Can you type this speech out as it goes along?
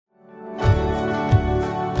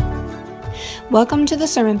Welcome to the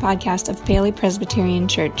Sermon Podcast of Paley Presbyterian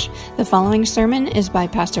Church. The following sermon is by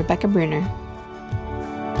Pastor Becca Bruner.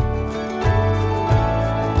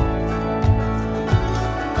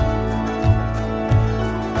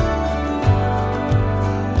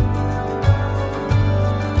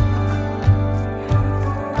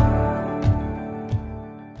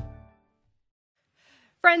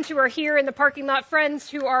 Friends who are here in the parking lot,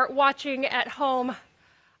 friends who are watching at home,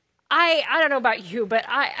 I don't know about you, but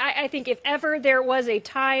I think if ever there was a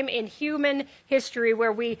time in human history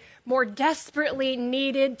where we more desperately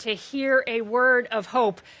needed to hear a word of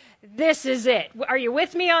hope, this is it. Are you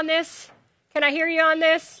with me on this? Can I hear you on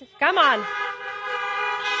this? Come on.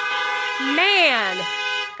 Man,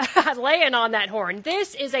 laying on that horn.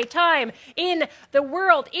 This is a time in the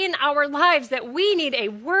world, in our lives, that we need a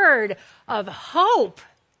word of hope.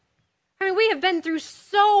 I mean, we have been through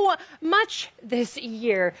so much this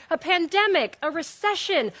year. A pandemic, a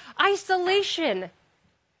recession, isolation.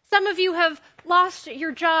 Some of you have lost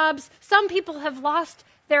your jobs. Some people have lost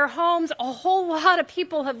their homes. A whole lot of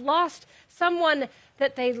people have lost someone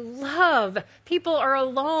that they love. People are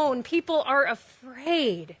alone. People are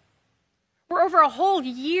afraid. We're over a whole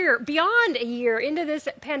year, beyond a year into this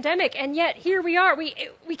pandemic, and yet here we are. We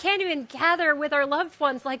can't even gather with our loved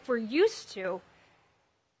ones like we're used to.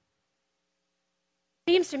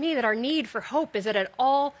 It seems to me that our need for hope is at an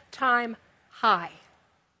all-time high.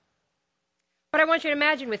 But I want you to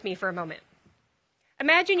imagine with me for a moment.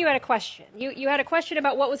 Imagine you had a question. You had a question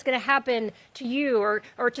about what was going to happen to you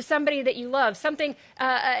or to somebody that you love, something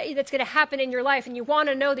that's going to happen in your life, and you want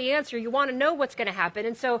to know the answer. You want to know what's going to happen.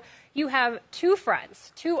 And so you have two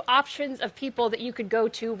friends, two options of people that you could go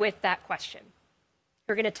to with that question.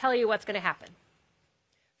 Who are going to tell you what's going to happen.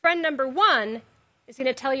 Friend number one is going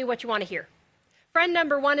to tell you what you want to hear. Friend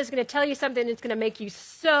number one is going to tell you something that's going to make you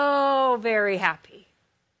so very happy.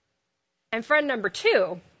 And friend number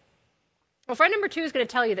two is going to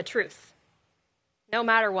tell you the truth, no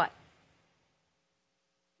matter what.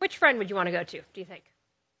 Which friend would you want to go to, do you think?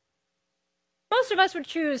 Most of us would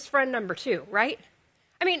choose friend number two, right?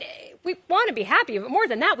 I mean, we want to be happy, but more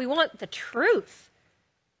than that, we want the truth.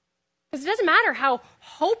 Because it doesn't matter how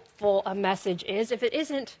hopeful a message is if it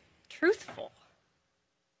isn't truthful.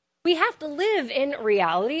 We have to live in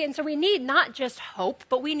reality, and so we need not just hope,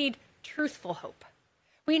 but we need truthful hope.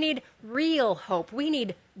 We need real hope. We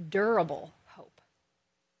need durable hope.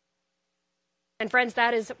 And friends,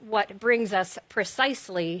 that is what brings us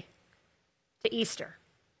precisely to Easter.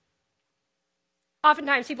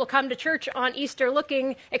 Oftentimes people come to church on Easter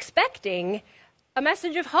expecting a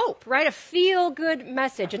message of hope, right? A feel-good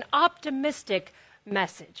message, an optimistic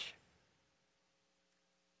message.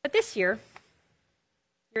 But this year,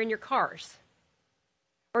 you're in your cars,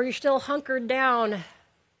 or you're still hunkered down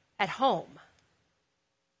at home.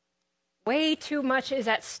 Way too much is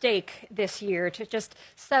at stake this year to just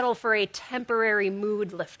settle for a temporary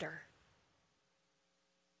mood lifter.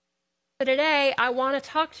 So today, I want to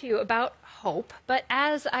talk to you about hope, but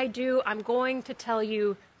as I do, I'm going to tell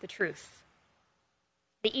you the truth,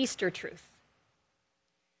 the Easter truth.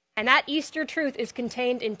 And that Easter truth is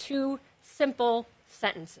contained in two simple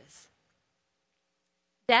sentences.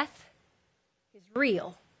 Death is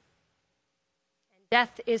real, and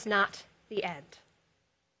death is not the end.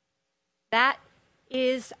 That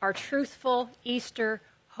is our truthful Easter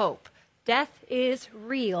hope. Death is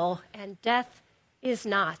real, and death is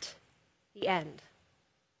not the end.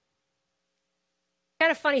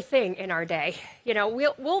 Kind of funny thing in our day, you know,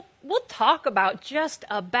 we'll talk about just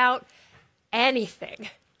about anything.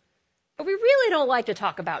 But we really don't like to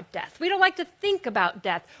talk about death. We don't like to think about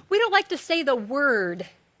death. We don't like to say the word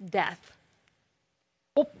death.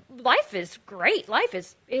 Well, life is great. Life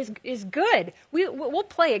is good. We'll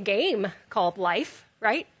play a game called life,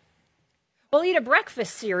 right? We'll eat a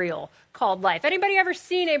breakfast cereal called life. Anybody ever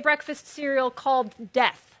seen a breakfast cereal called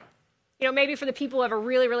death? You know, maybe for the people who have a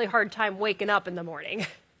really, really hard time waking up in the morning.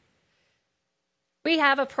 We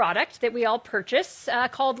have a product that we all purchase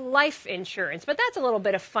called life insurance, but that's a little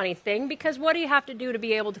bit of a funny thing because what do you have to do to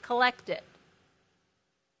be able to collect it?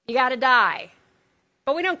 You got to die.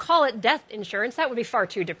 But we don't call it death insurance. That would be far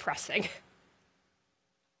too depressing.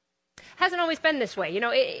 Hasn't always been this way. You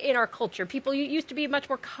know, in our culture, people used to be much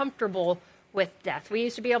more comfortable with death. We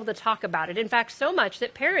used to be able to talk about it. In fact, so much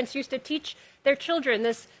that parents used to teach their children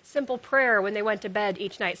this simple prayer when they went to bed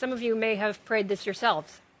each night. Some of you may have prayed this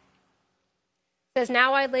yourselves. It says,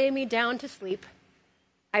 "Now I lay me down to sleep.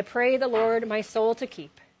 I pray the Lord my soul to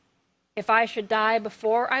keep. If I should die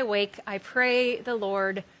before I wake, I pray the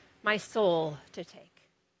Lord my soul to take."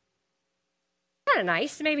 kind of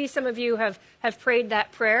nice. Maybe some of you have prayed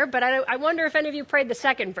that prayer, but I wonder if any of you prayed the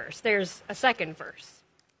second verse. There's a second verse.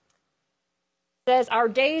 It says, our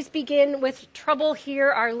days begin with trouble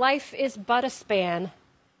here, our life is but a span,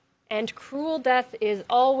 and cruel death is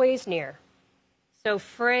always near. So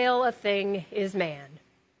frail a thing is man.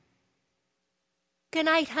 Good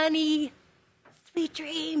night, honey. Sweet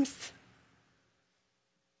dreams.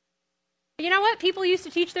 You know what? People used to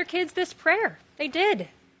teach their kids this prayer. They did.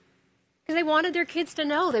 Because they wanted their kids to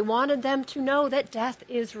know. They wanted them to know that death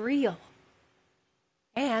is real.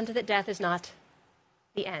 And that death is not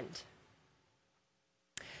the end.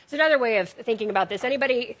 It's another way of thinking about this.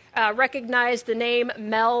 Anybody recognize the name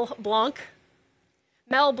Mel Blanc?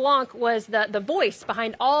 Mel Blanc was the voice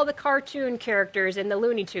behind all the cartoon characters in the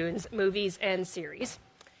Looney Tunes movies and series.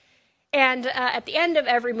 And at the end of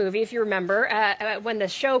every movie, if you remember, when the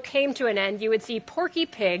show came to an end, you would see Porky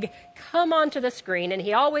Pig come onto the screen, and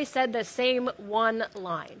he always said the same one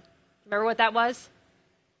line. Remember what that was?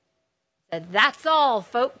 He said, "That's all,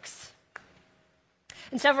 folks."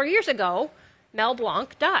 And several years ago, Mel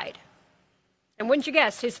Blanc died. And wouldn't you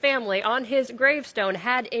guess, his family on his gravestone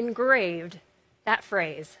had engraved that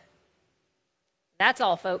phrase. That's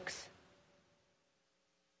all, folks.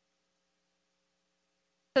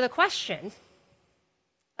 So the question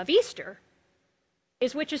of Easter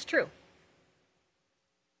is, which is true?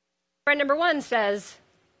 Friend number one says,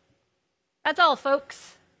 that's all,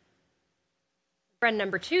 folks. Friend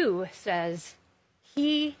number two says,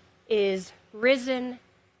 he is risen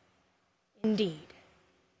indeed.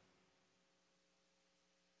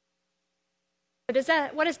 But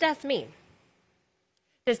what does death mean?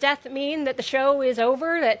 Does death mean that the show is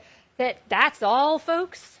over, that's all,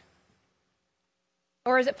 folks?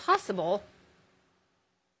 Or is it possible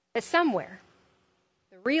that somewhere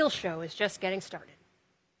the real show is just getting started?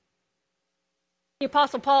 The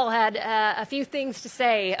Apostle Paul had a few things to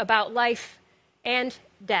say about life and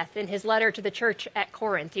death in his letter to the church at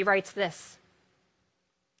Corinth. He writes this.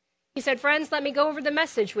 He said, "Friends, let me go over the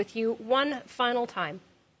message with you one final time.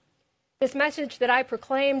 This message that I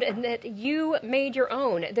proclaimed and that you made your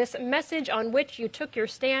own, this message on which you took your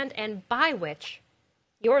stand and by which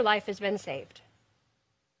your life has been saved.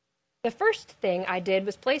 The first thing I did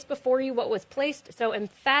was place before you what was placed so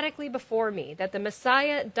emphatically before me, that the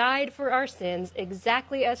Messiah died for our sins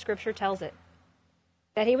exactly as Scripture tells it,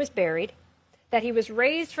 that he was buried, that he was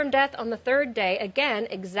raised from death on the third day, again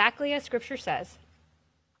exactly as Scripture says,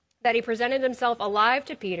 that he presented himself alive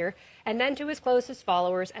to Peter and then to his closest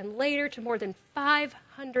followers and later to more than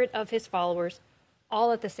 500 of his followers,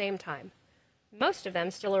 all at the same time, most of them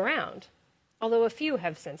still around, although a few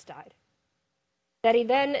have since died. That he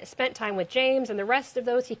then spent time with James and the rest of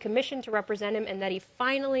those he commissioned to represent him, and that he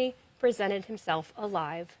finally presented himself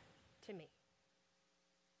alive to me."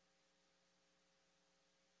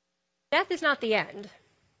 Death is not the end,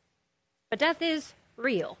 but death is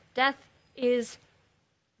real. Death is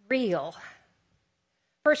real.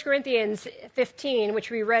 1 Corinthians 15,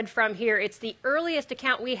 which we read from here, it's the earliest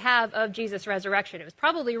account we have of Jesus' resurrection. It was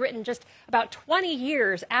probably written just about 20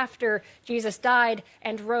 years after Jesus died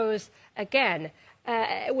and rose again,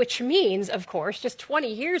 which means, of course, just 20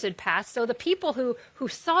 years had passed. So the people who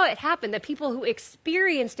saw it happen, the people who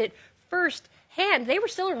experienced it firsthand, they were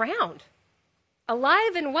still around,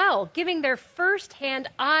 alive and well, giving their firsthand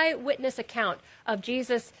eyewitness account of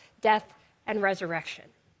Jesus' death and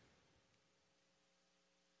resurrection.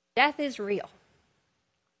 Death is real,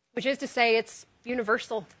 which is to say it's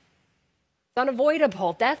universal. It's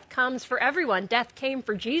unavoidable. Death comes for everyone. Death came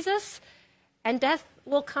for Jesus, and death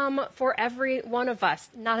will come for every one of us.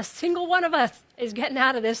 Not a single one of us is getting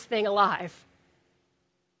out of this thing alive.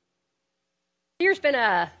 Here's been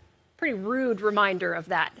a pretty rude reminder of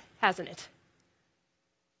that, hasn't it?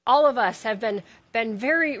 All of us have been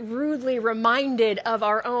very rudely reminded of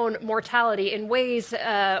our own mortality in ways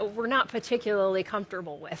we're not particularly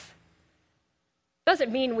comfortable with.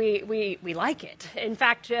 Doesn't mean we like it. In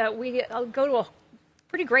fact, we go to a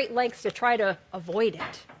pretty great lengths to try to avoid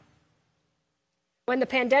it. When the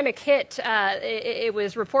pandemic hit, it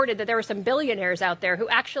was reported that there were some billionaires out there who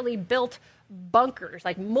actually built bunkers,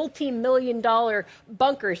 like multi-million-dollar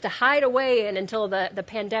bunkers to hide away in until the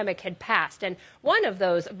pandemic had passed. And one of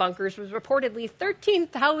those bunkers was reportedly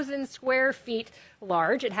 13,000 square feet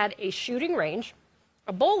large. It had a shooting range,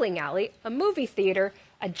 a bowling alley, a movie theater,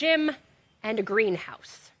 a gym, and a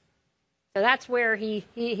greenhouse. So that's where he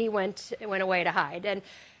went away to hide. And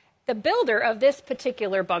the builder of this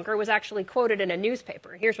particular bunker was actually quoted in a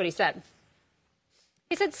newspaper. Here's what he said.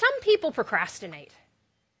 He said, "Some people procrastinate.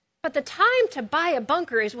 But the time to buy a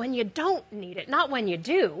bunker is when you don't need it, not when you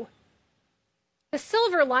do. The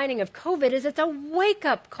silver lining of COVID is it's a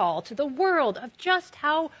wake-up call to the world of just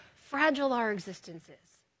how fragile our existence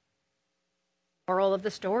is. Moral of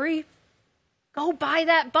the story, go buy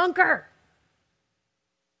that bunker.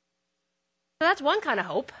 So that's one kind of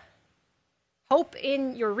hope. Hope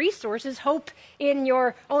in your resources, hope in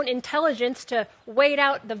your own intelligence to wait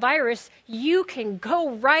out the virus. You can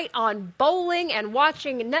go right on bowling and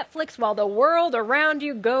watching Netflix while the world around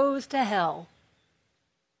you goes to hell.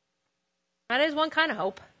 That is one kind of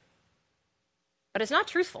hope. But it's not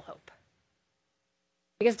truthful hope.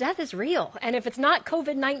 Because death is real. And if it's not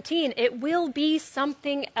COVID-19, it will be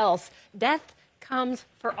something else. Death comes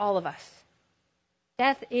for all of us.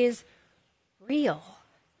 Death is real.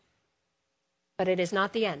 But it is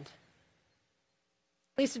not the end.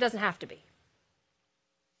 At least it doesn't have to be.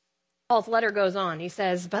 Paul's letter goes on. He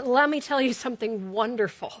says, but let me tell you something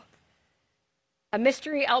wonderful. A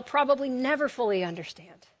mystery I'll probably never fully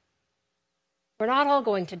understand. We're not all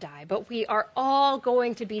going to die, but we are all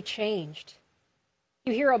going to be changed.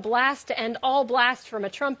 You hear a blast to end all blasts from a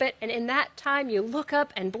trumpet, and in that time you look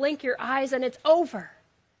up and blink your eyes, and it's over.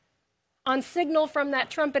 On signal from that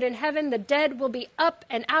trumpet in heaven, the dead will be up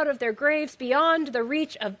and out of their graves beyond the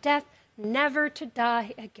reach of death, never to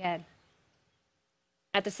die again.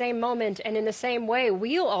 At the same moment and in the same way,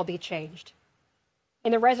 we'll all be changed.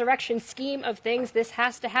 In the resurrection scheme of things, this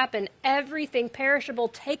has to happen. Everything perishable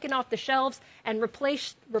taken off the shelves and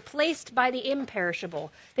replaced by the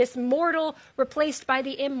imperishable. This mortal replaced by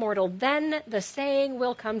the immortal. Then the saying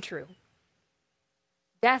will come true.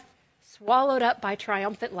 Death swallowed up by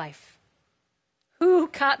triumphant life. Who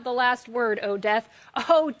got the last word, O death?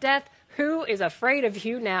 O death, who is afraid of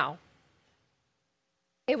you now?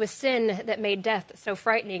 It was sin that made death so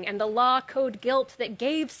frightening, and the law code guilt that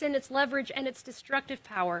gave sin its leverage and its destructive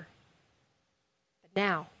power. But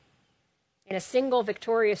now, in a single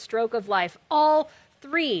victorious stroke of life, all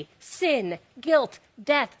three, sin, guilt,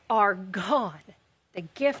 death, are gone. The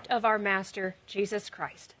gift of our Master, Jesus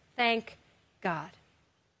Christ. Thank God.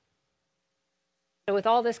 So with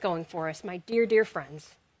all this going for us, my dear, dear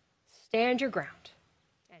friends, stand your ground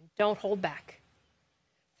and don't hold back.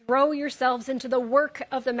 Throw yourselves into the work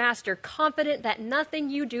of the Master, confident that nothing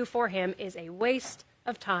you do for him is a waste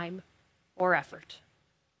of time or effort.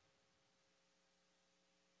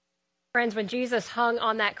 Friends, when Jesus hung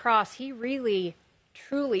on that cross, he really,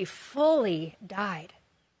 truly, fully died.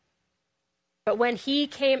 But when he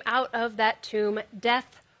came out of that tomb,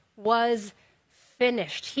 death was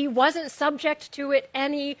finished. He wasn't subject to it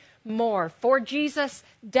anymore. For Jesus,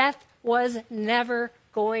 death was never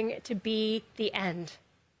going to be the end.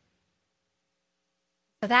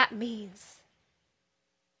 That means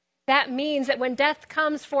that when death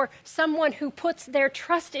comes for someone who puts their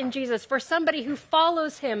trust in Jesus, for somebody who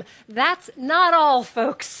follows him, that's not all,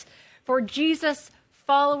 folks. For Jesus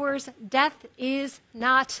followers, death is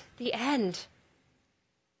not the end.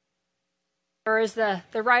 Or as the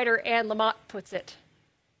writer Anne Lamott puts it,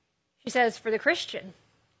 she says, for the Christian,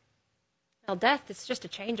 well, death is just a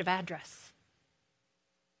change of address.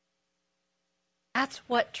 That's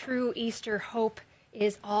what true Easter hope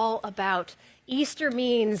is all about. Easter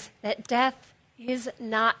means that death is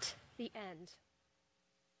not the end.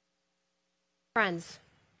 Friends,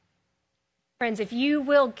 if you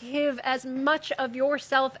will give as much of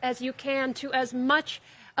yourself as you can to as much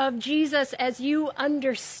of Jesus as you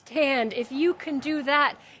understand, if you can do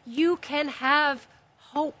that, you can have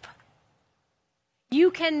hope.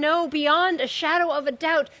 You can know beyond a shadow of a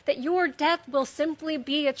doubt that your death will simply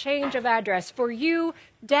be a change of address. For you,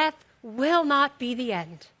 death will not be the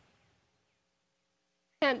end.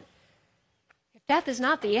 And if death is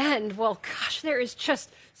not the end, well, gosh, there is just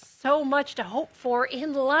so much to hope for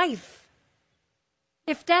in life.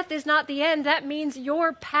 If death is not the end, that means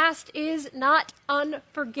your past is not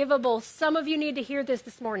unforgivable. Some of you need to hear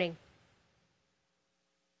this morning.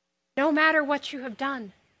 No matter what you have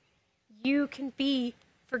done, you can be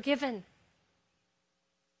forgiven.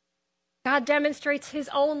 God demonstrates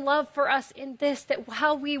his own love for us in this, that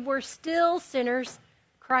while we were still sinners,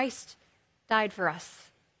 Christ died for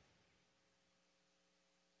us.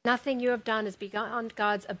 Nothing you have done is beyond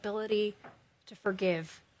God's ability to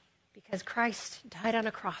forgive, because Christ died on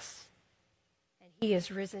a cross, and he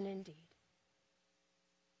is risen indeed.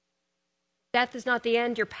 Death is not the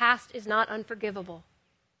end. Your past is not unforgivable,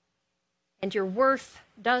 and your worth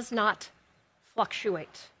does not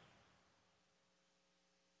fluctuate.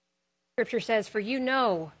 Scripture says, for you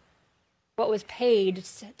know what was paid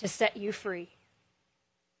to set you free.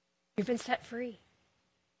 You've been set free.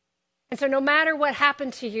 And so no matter what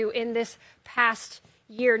happened to you in this past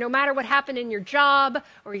year, no matter what happened in your job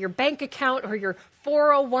or your bank account or your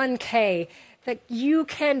 401k, that you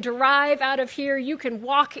can drive out of here, you can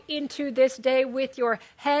walk into this day with your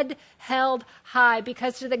head held high,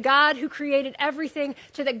 because to the God who created everything,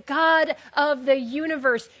 to the God of the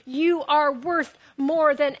universe, you are worth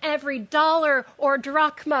more than every dollar or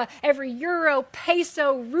drachma, every euro,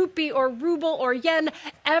 peso, rupee, or ruble, or yen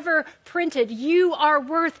ever printed. You are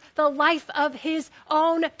worth the life of his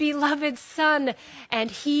own beloved Son,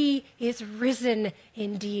 and he is risen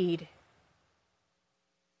indeed.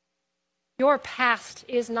 Your past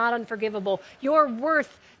is not unforgivable. Your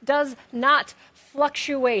worth does not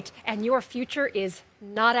fluctuate, and your future is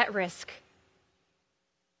not at risk.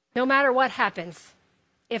 No matter what happens,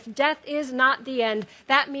 if death is not the end,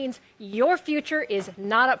 that means your future is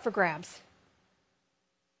not up for grabs.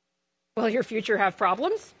 Will your future have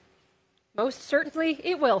problems? Most certainly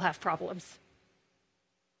it will have problems.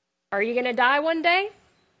 Are you going to die one day?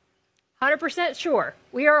 100% sure.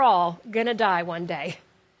 We are all going to die one day.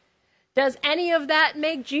 Does any of that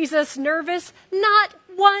make Jesus nervous? Not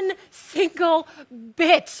one single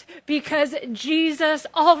bit, because Jesus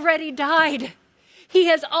already died. He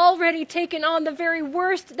has already taken on the very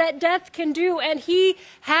worst that death can do, and he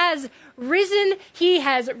has risen. He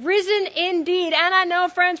has risen indeed. And I know,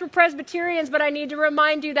 friends, we're Presbyterians, but I need to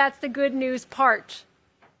remind you that's the good news part.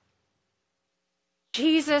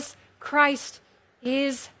 Jesus Christ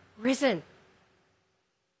is risen.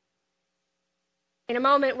 In a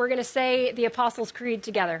moment, we're going to say the Apostles' Creed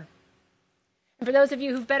together. And for those of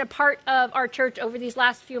you who've been a part of our church over these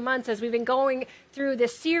last few months, as we've been going through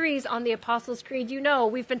this series on the Apostles' Creed, you know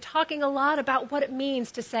we've been talking a lot about what it means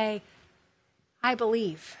to say, I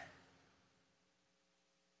believe.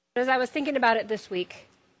 As I was thinking about it this week,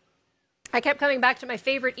 I kept coming back to my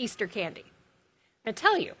favorite Easter candy. I'm going to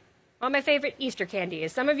tell you what my favorite Easter candy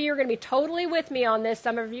is. Some of you are going to be totally with me on this.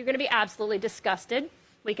 Some of you are going to be absolutely disgusted.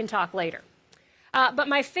 We can talk later. But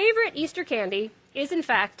my favorite Easter candy is, in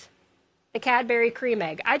fact, the Cadbury Cream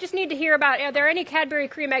Egg. I just need to hear about, are there any Cadbury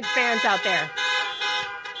Cream Egg fans out there?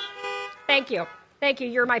 Thank you. Thank you.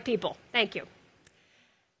 You're my people. Thank you.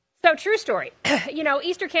 So, true story. You know,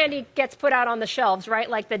 Easter candy gets put out on the shelves, right?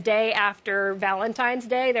 Like the day after Valentine's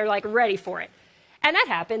Day. They're like ready for it. And that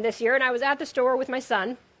happened this year. And I was at the store with my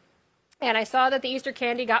son. And I saw that the Easter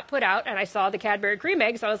candy got put out. And I saw the Cadbury Cream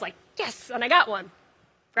Egg. So I was like, yes. And I got one.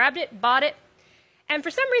 Grabbed it, bought it. And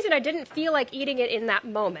for some reason, I didn't feel like eating it in that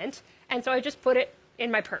moment. And so I just put it in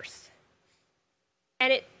my purse.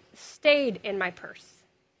 And it stayed in my purse.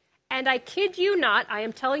 And I kid you not, I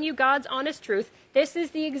am telling you God's honest truth, this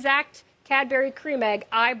is the exact Cadbury Cream Egg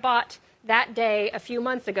I bought that day a few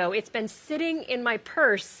months ago. It's been sitting in my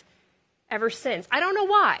purse ever since. I don't know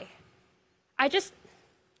why. I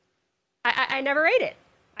never ate it.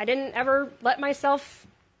 I didn't ever let myself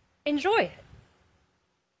enjoy it.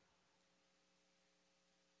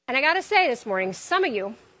 And I got to say this morning, some of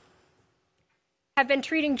you have been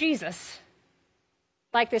treating Jesus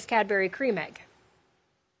like this Cadbury Cream Egg.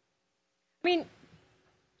 I mean,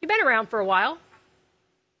 you've been around for a while.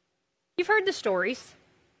 You've heard the stories.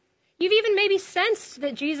 You've even maybe sensed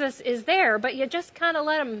that Jesus is there, but you just kind of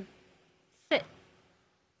let him sit.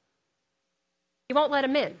 You won't let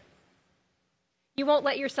him in. You won't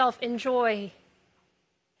let yourself enjoy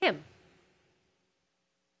him.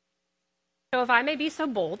 So if I may be so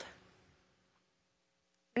bold,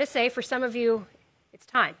 I'm going to say for some of you, it's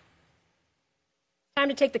time. It's time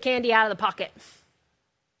to take the candy out of the pocket. It's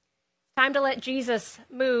time to let Jesus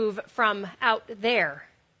move from out there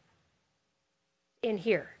in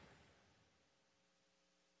here.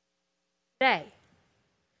 Today,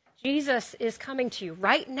 Jesus is coming to you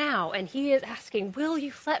right now, and he is asking, will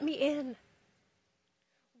you let me in?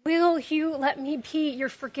 Will you let me be your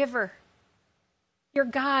forgiver, your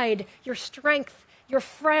guide, your strength, your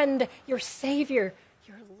friend, your savior,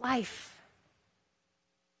 your life?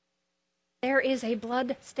 There is a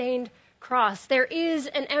blood-stained cross. There is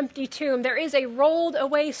an empty tomb. There is a rolled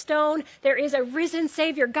away stone. There is a risen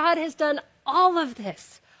Savior. God has done all of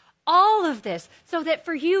this, so that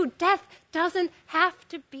for you, death doesn't have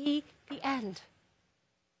to be the end.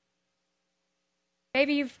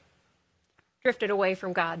 Maybe you've drifted away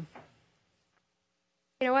from God.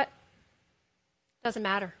 You know what? Doesn't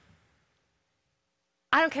matter.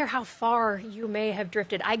 I don't care how far you may have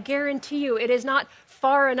drifted. I guarantee you it is not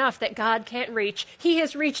far enough that God can't reach. He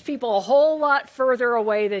has reached people a whole lot further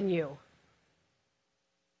away than you.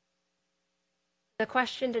 The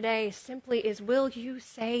question today simply is, will you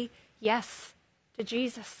say yes to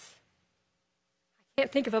Jesus? I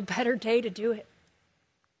can't think of a better day to do it.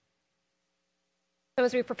 So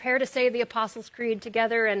as we prepare to say the Apostles' Creed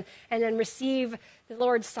together and then receive the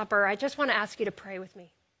Lord's Supper, I just want to ask you to pray with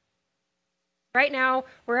me. Right now,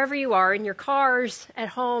 wherever you are, in your cars, at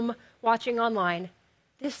home, watching online,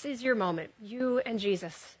 this is your moment, you and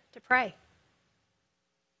Jesus, to pray.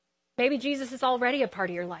 Maybe Jesus is already a part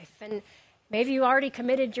of your life, and maybe you already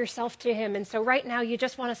committed yourself to him, and so right now you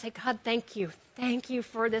just want to say, God, thank you. Thank you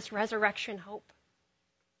for this resurrection hope.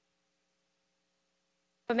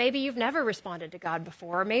 But maybe you've never responded to God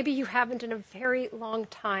before, or maybe you haven't in a very long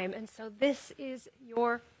time, and so this is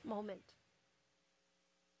your moment.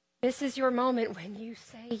 This is your moment when you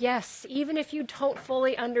say yes, even if you don't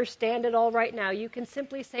fully understand it all right now. You can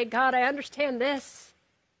simply say, God, I understand this.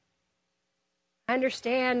 I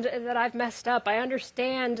understand that I've messed up. I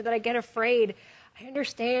understand that I get afraid. I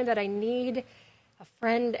understand that I need a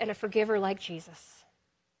friend and a forgiver like Jesus.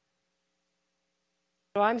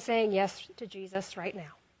 So I'm saying yes to Jesus right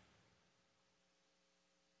now.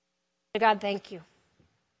 God, thank you.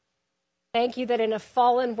 Thank you that in a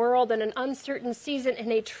fallen world, in an uncertain season,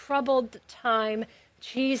 in a troubled time,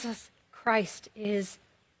 Jesus Christ is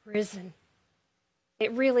risen.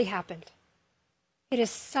 It really happened. It is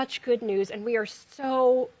such good news, and we are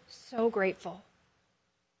so, so grateful.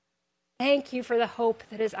 Thank you for the hope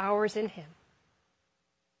that is ours in him.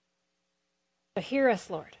 So hear us,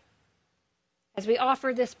 Lord, as we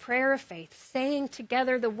offer this prayer of faith, saying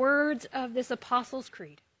together the words of this Apostles'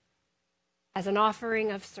 Creed as an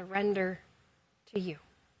offering of surrender to you.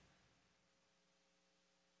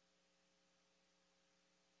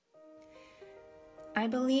 I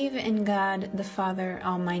believe in God, the Father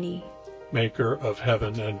Almighty, maker of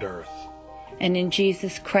heaven and earth, and in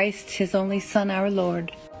Jesus Christ, his only Son, our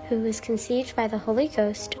Lord, who was conceived by the Holy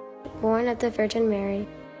Ghost, born of the Virgin Mary,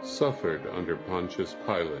 suffered under Pontius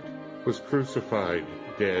Pilate, was crucified,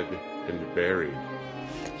 dead, and buried.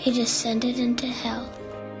 He descended into hell.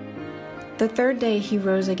 The third day he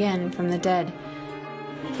rose again from the dead.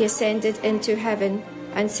 He ascended into heaven,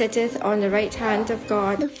 and sitteth on the right hand of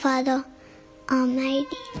God, the Father Almighty.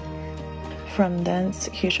 From thence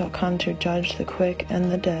he shall come to judge the quick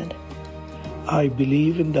and the dead. I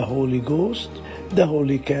believe in the Holy Ghost, the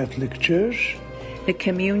Holy Catholic Church, the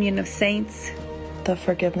communion of saints, the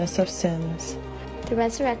forgiveness of sins, the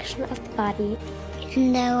resurrection of the body,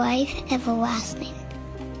 and the life everlasting.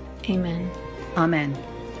 Amen. Amen.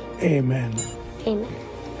 Amen. Amen.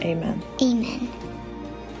 Amen. Amen.